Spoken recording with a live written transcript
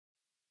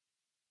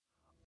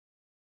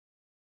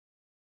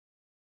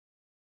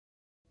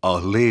Our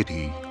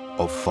Lady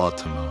of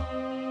Fatima.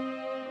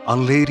 Our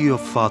Lady of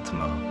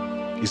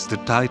Fatima is the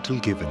title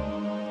given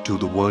to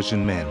the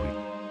Virgin Mary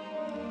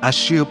as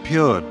she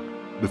appeared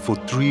before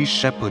three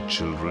shepherd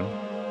children,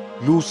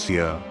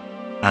 Lucia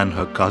and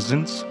her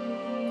cousins,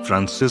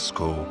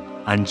 Francisco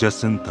and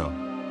Jacinta,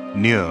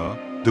 near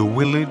the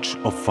village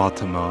of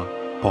Fatima,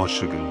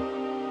 Portugal,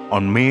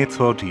 on May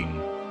 13,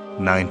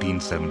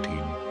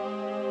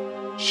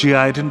 1917. She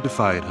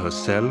identified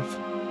herself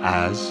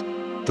as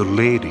the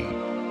Lady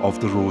of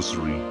the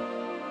Rosary.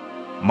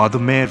 Mother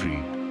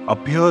Mary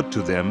appeared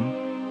to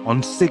them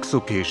on 6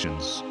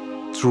 occasions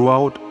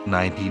throughout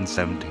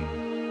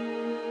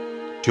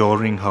 1917.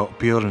 During her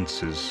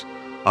appearances,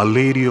 Our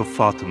Lady of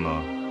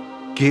Fatima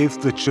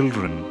gave the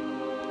children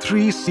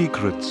 3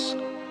 secrets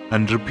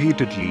and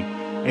repeatedly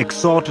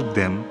exhorted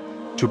them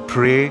to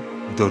pray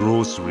the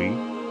Rosary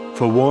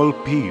for world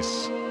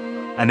peace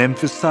and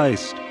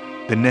emphasized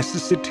the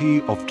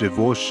necessity of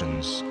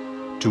devotions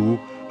to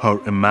her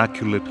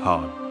Immaculate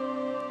Heart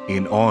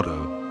in order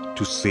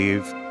to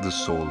save the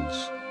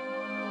souls.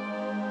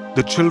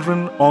 The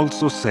children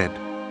also said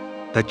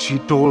that she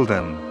told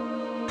them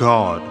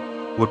God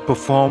would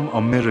perform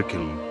a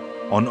miracle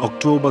on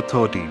October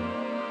 13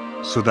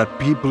 so that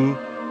people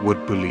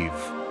would believe.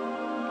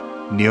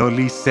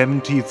 Nearly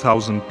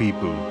 70,000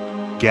 people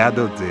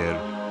gathered there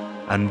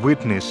and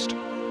witnessed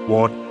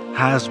what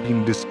has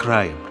been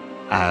described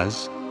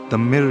as the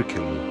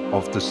miracle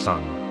of the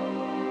sun.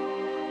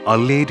 Our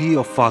Lady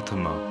of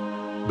Fatima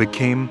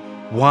became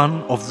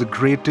one of the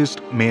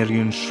greatest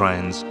Marian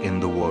shrines in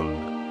the world,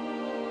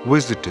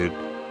 visited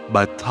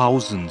by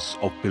thousands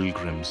of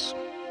pilgrims.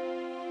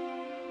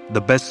 The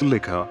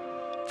basilica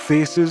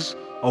faces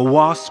a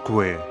vast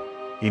square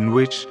in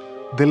which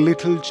the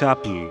little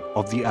chapel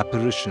of the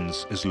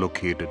apparitions is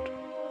located.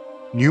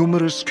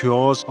 Numerous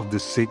cures of the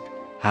sick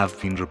have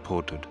been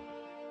reported.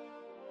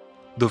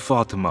 The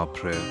Fatima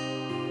Prayer.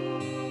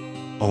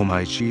 O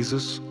my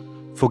Jesus,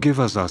 forgive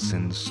us our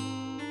sins,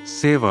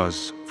 save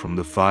us from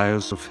the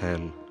fires of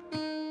hell.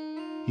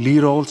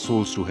 Lead all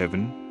souls to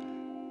heaven,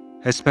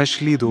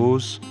 especially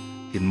those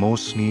in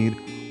most need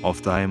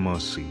of thy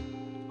mercy.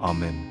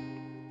 Amen.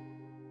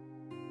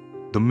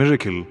 The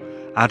miracle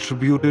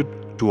attributed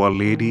to Our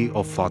Lady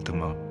of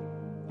Fatima.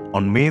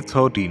 On May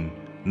 13,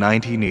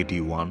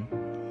 1981,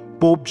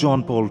 Pope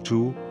John Paul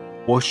II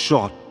was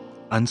shot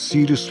and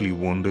seriously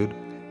wounded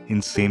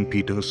in St.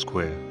 Peter's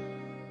Square.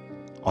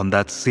 On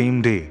that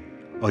same day,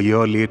 a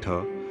year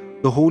later,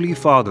 the Holy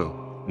Father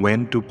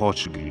went to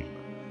Portugal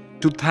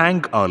to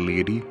thank Our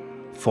Lady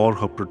for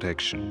her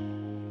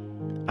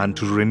protection and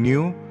to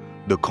renew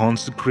the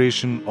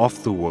consecration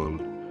of the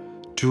world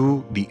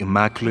to the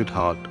Immaculate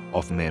Heart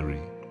of Mary.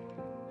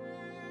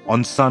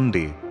 On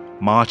Sunday,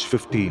 March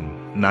 15,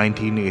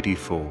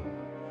 1984,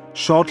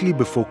 shortly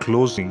before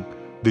closing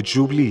the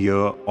Jubilee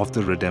year of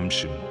the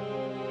Redemption,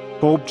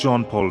 Pope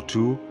John Paul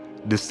II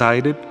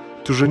decided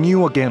to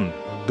renew again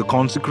the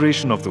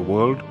consecration of the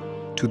world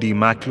to the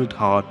Immaculate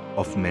Heart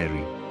of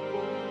Mary.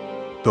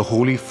 The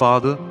Holy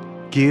Father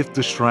gave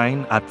the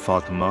shrine at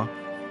Fatima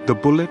the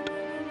bullet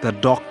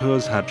that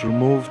doctors had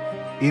removed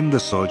in the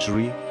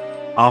surgery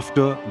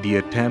after the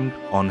attempt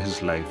on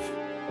his life.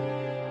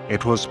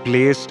 It was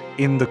placed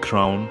in the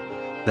crown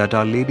that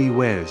Our Lady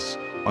wears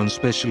on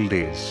special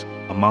days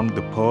among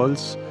the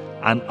pearls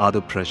and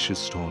other precious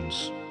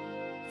stones.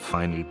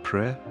 Final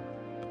prayer.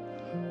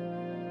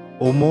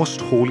 O Most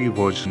Holy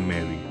Virgin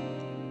Mary,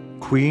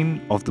 Queen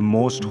of the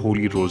Most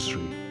Holy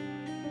Rosary,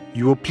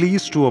 you were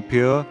pleased to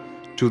appear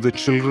to the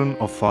children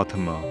of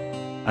Fatima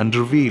and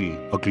reveal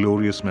a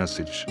glorious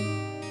message.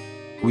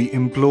 We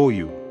implore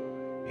you,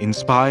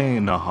 inspire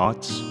in our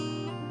hearts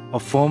a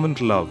fervent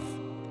love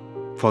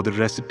for the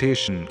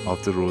recitation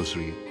of the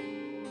Rosary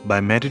by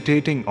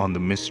meditating on the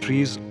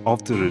mysteries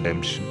of the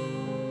redemption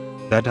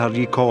that are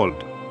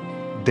recalled.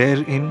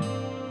 Therein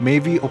may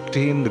we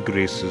obtain the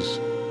graces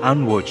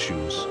and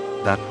virtues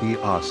that we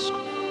ask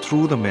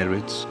through the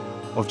merits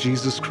of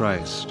Jesus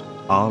Christ,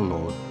 our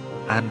Lord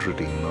and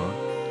Redeemer.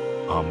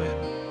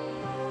 Amen.